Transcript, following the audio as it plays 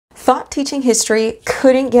thought teaching history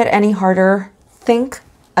couldn't get any harder, think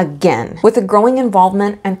again. With the growing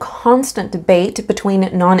involvement and constant debate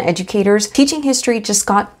between non-educators, teaching history just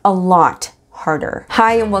got a lot harder.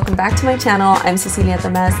 Hi, and welcome back to my channel. I'm Cecilia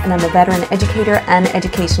Tamez, and I'm a veteran educator and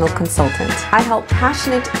educational consultant. I help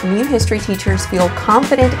passionate new history teachers feel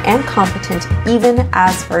confident and competent even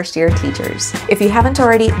as first-year teachers. If you haven't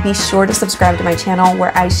already, be sure to subscribe to my channel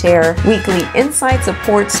where I share weekly insights,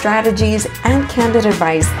 support strategies, and candid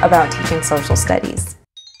advice about teaching social studies.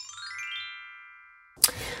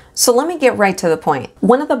 So let me get right to the point.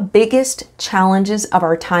 One of the biggest challenges of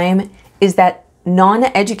our time is that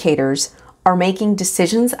non-educators are making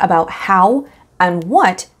decisions about how and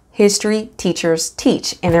what history teachers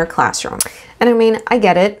teach in their classroom. And I mean, I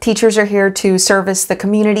get it. Teachers are here to service the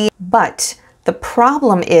community, but the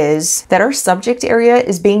problem is that our subject area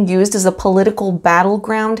is being used as a political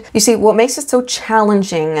battleground. You see, what makes it so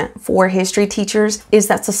challenging for history teachers is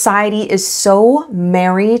that society is so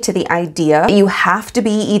married to the idea that you have to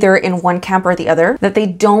be either in one camp or the other, that they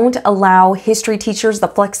don't allow history teachers the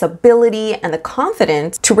flexibility and the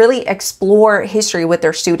confidence to really explore history with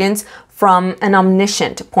their students from an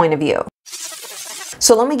omniscient point of view.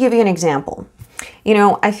 So let me give you an example. You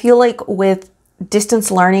know, I feel like with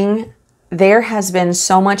distance learning, there has been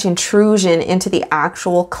so much intrusion into the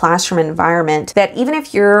actual classroom environment that even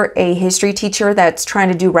if you're a history teacher that's trying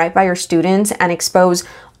to do right by your students and expose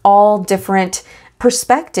all different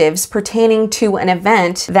perspectives pertaining to an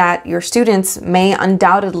event that your students may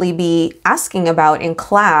undoubtedly be asking about in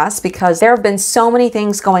class, because there have been so many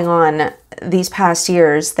things going on these past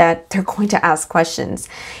years that they're going to ask questions.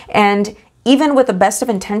 And even with the best of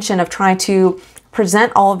intention of trying to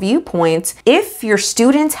present all viewpoints, if your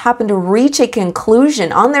students happen to reach a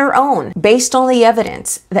conclusion on their own based on the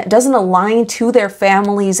evidence that doesn't align to their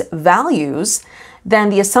family's values, then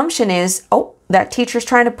the assumption is, oh, that teacher's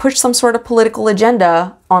trying to push some sort of political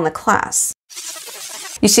agenda on the class.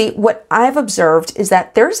 You see, what I've observed is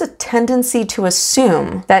that there's a tendency to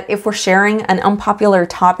assume that if we're sharing an unpopular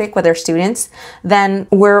topic with our students, then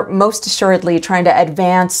we're most assuredly trying to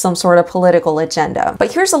advance some sort of political agenda.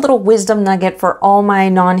 But here's a little wisdom nugget for all my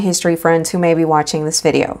non-history friends who may be watching this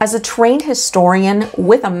video. As a trained historian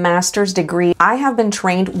with a master's degree, I have been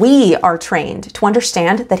trained, we are trained to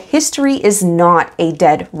understand that history is not a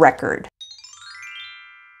dead record.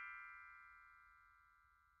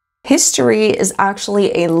 History is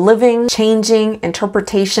actually a living, changing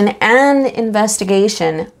interpretation and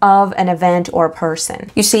investigation of an event or person.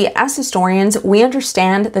 You see, as historians, we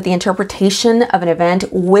understand that the interpretation of an event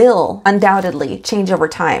will undoubtedly change over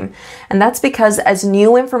time. And that's because as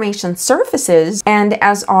new information surfaces and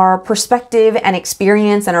as our perspective and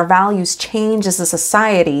experience and our values change as a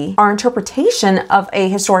society, our interpretation of a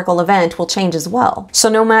historical event will change as well. So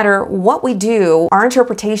no matter what we do, our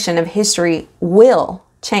interpretation of history will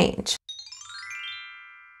change.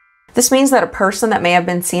 This means that a person that may have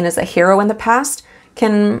been seen as a hero in the past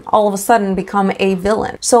can all of a sudden become a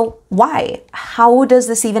villain. So why? How does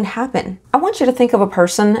this even happen? I want you to think of a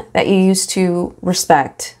person that you used to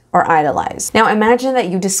respect or idolize. Now imagine that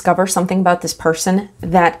you discover something about this person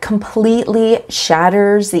that completely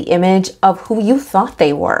shatters the image of who you thought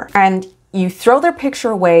they were, and you throw their picture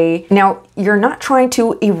away. Now, you're not trying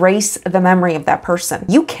to erase the memory of that person.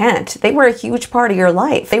 You can't. They were a huge part of your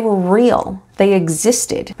life. They were real. They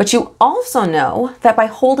existed. But you also know that by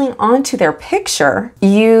holding on to their picture,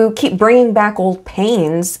 you keep bringing back old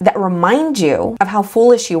pains that remind you of how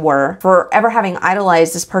foolish you were for ever having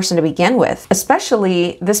idolized this person to begin with,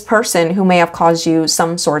 especially this person who may have caused you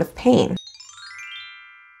some sort of pain.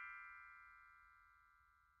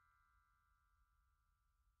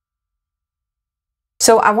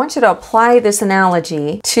 So I want you to apply this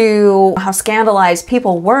analogy to how scandalized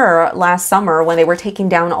people were last summer when they were taking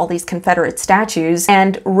down all these Confederate statues,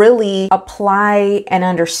 and really apply and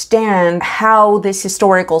understand how this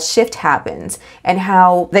historical shift happens and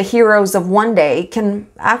how the heroes of one day can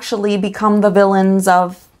actually become the villains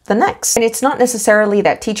of the next. And it's not necessarily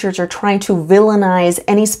that teachers are trying to villainize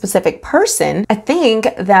any specific person. I think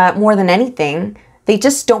that more than anything, they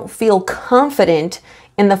just don't feel confident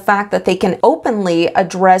in the fact that they can openly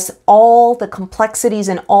address all the complexities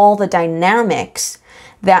and all the dynamics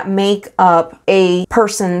that make up a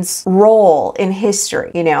person's role in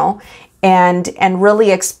history, you know, and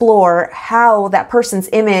really explore how that person's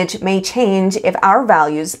image may change if our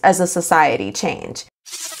values as a society change.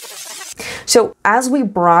 So as we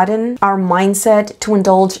broaden our mindset to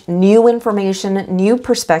indulge new information, new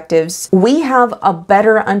perspectives, we have a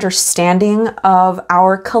better understanding of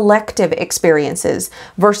our collective experiences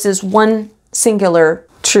versus one singular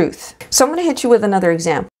truth. So I'm going to hit you with another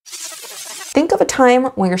example. Think of a time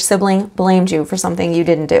when your sibling blamed you for something you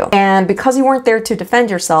didn't do. And because you weren't there to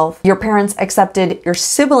defend yourself, your parents accepted your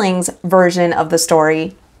sibling's version of the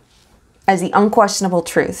story as the unquestionable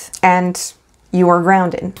truth. And you were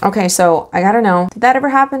grounded. Okay, so I gotta know, did that ever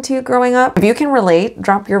happen to you growing up? If you can relate,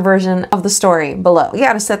 drop your version of the story below. You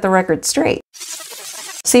gotta set the record straight.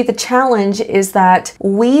 See, the challenge is that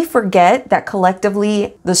we forget that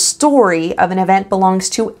collectively the story of an event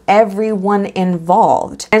belongs to everyone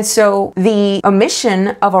involved. And so the omission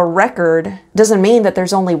of a record doesn't mean that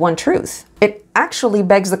there's only one truth. It actually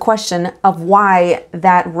begs the question of why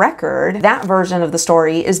that record, that version of the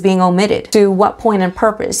story, is being omitted. To what point and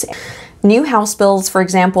purpose? New House bills, for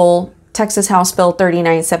example, Texas House Bill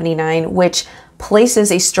 3979, which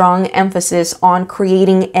places a strong emphasis on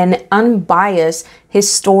creating an unbiased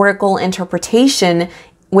historical interpretation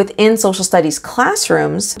within social studies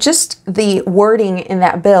classrooms. Just the wording in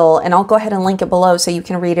that bill, and I'll go ahead and link it below so you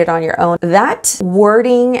can read it on your own. That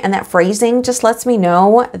wording and that phrasing just lets me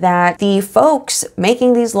know that the folks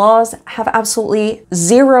making these laws have absolutely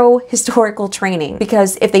zero historical training,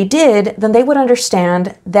 because if they did, then they would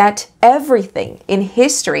understand that everything in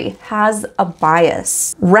history has a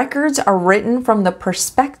bias. Records are written from the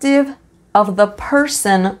perspective of the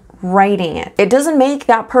person writing it. It doesn't make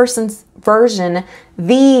that person's version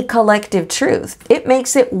the collective truth. It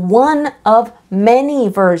makes it one of many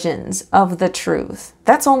versions of the truth.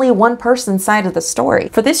 That's only one person's side of the story.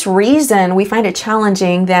 For this reason, we find it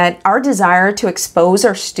challenging that our desire to expose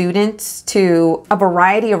our students to a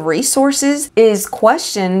variety of resources is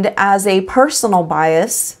questioned as a personal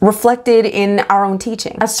bias reflected in our own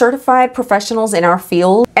teaching. As certified professionals in our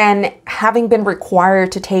field, and having been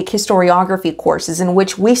required to take historiography courses in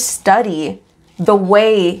which we study the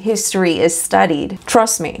way history is studied,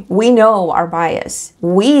 trust me, we know our bias.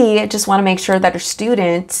 We just want to make sure that our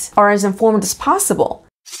students are as informed as possible.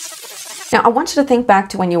 Now, I want you to think back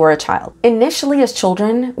to when you were a child. Initially, as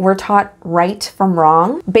children, we're taught right from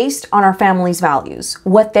wrong based on our family's values.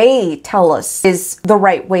 What they tell us is the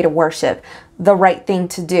right way to worship, the right thing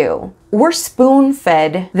to do. We're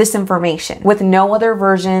spoon-fed this information with no other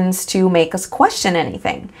versions to make us question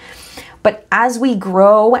anything. But as we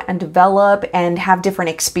grow and develop and have different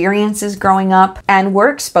experiences growing up, and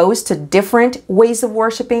we're exposed to different ways of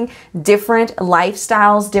worshiping, different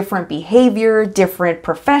lifestyles, different behavior, different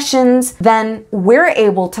professions, then we're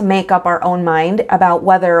able to make up our own mind about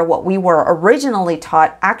whether what we were originally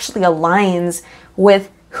taught actually aligns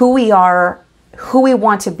with who we are, who we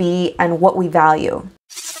want to be, and what we value.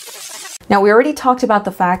 Now, we already talked about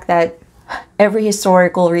the fact that every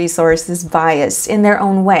historical resource is biased in their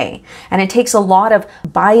own way, and it takes a lot of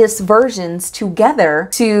biased versions together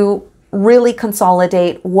to really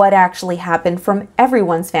consolidate what actually happened from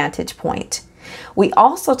everyone's vantage point. We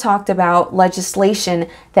also talked about legislation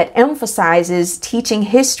that emphasizes teaching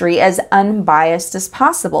history as unbiased as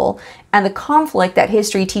possible, and the conflict that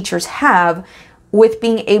history teachers have with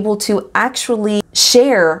being able to actually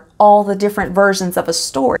share all the different versions of a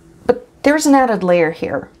story. But there's an added layer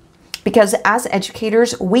here, because as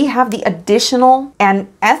educators, we have the additional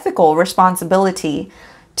and ethical responsibility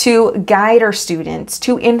to guide our students,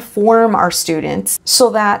 to inform our students so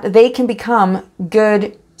that they can become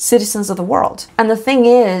good citizens of the world. And the thing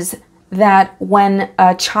is that when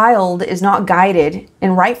a child is not guided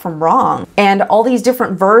in right from wrong, and all these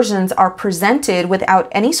different versions are presented without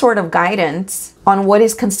any sort of guidance on what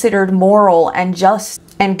is considered moral and just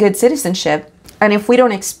and good citizenship, and if we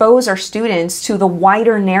don't expose our students to the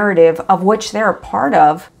wider narrative of which they're a part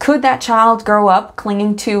of, could that child grow up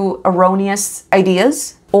clinging to erroneous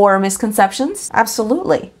ideas or misconceptions?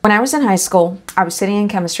 Absolutely. When I was in high school, I was sitting in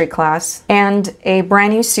chemistry class, and a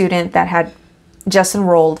brand new student that had just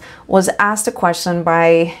enrolled was asked a question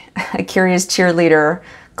by a curious cheerleader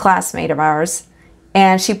classmate of ours,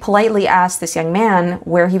 and she politely asked this young man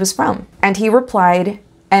where he was from. And he replied,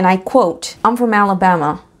 and I quote, "I'm from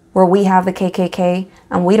Alabama, where we have the KKK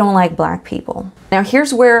and we don't like black people." Now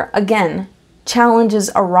here's where, again, challenges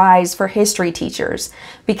arise for history teachers,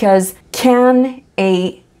 because can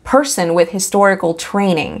a person with historical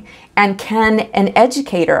training, and can an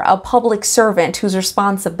educator, a public servant whose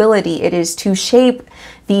responsibility it is to shape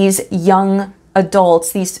these young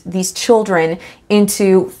adults, these children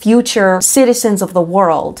into future citizens of the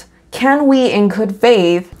world, can we in good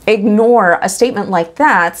faith ignore a statement like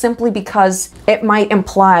that simply because it might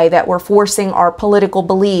imply that we're forcing our political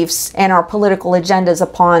beliefs and our political agendas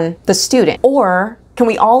upon the student? Or can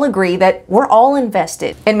we all agree that we're all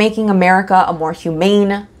invested in making America a more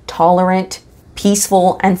humane, tolerant,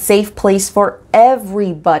 peaceful, and safe place for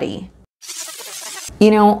everybody? You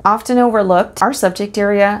know, often overlooked, our subject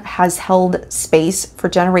area has held space for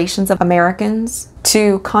generations of Americans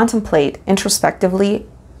to contemplate introspectively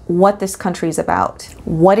what this country is about,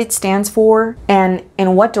 what it stands for, and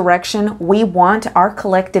in what direction we want our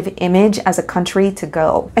collective image as a country to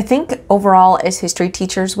go. I think overall, as history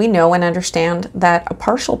teachers, we know and understand that a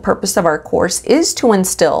partial purpose of our course is to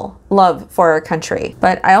instill love for our country.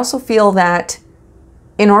 But I also feel that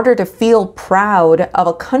in order to feel proud of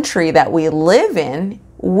a country that we live in,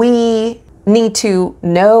 we need to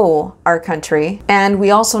know our country, and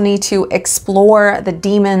we also need to explore the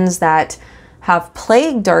demons that have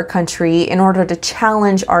plagued our country in order to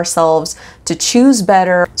challenge ourselves to choose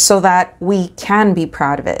better so that we can be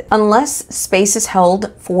proud of it. Unless space is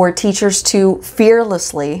held for teachers to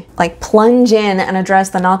fearlessly plunge in and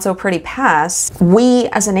address the not so pretty past, we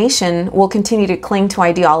as a nation will continue to cling to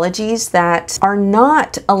ideologies that are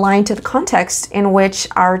not aligned to the context in which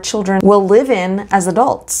our children will live in as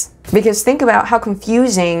adults. Because think about how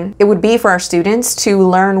confusing it would be for our students to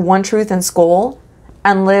learn one truth in school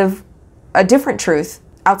and live a different truth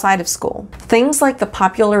outside of school. Things like the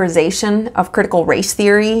popularization of critical race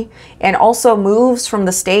theory and also moves from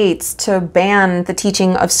the states to ban the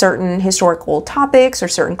teaching of certain historical topics or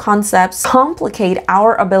certain concepts complicate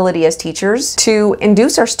our ability as teachers to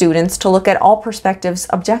induce our students to look at all perspectives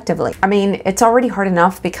objectively. I mean, it's already hard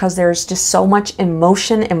enough because there's just so much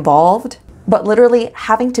emotion involved. But literally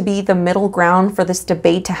having to be the middle ground for this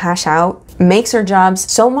debate to hash out makes our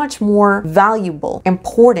jobs so much more valuable,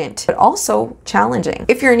 important, but also challenging.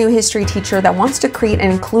 If you're a new history teacher that wants to create an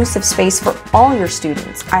inclusive space for all your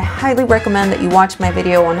students, I highly recommend that you watch my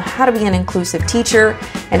video on how to be an inclusive teacher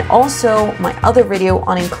and also my other video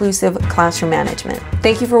on inclusive classroom management.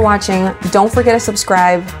 Thank you for watching. Don't forget to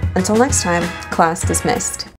subscribe. Until next time, class dismissed.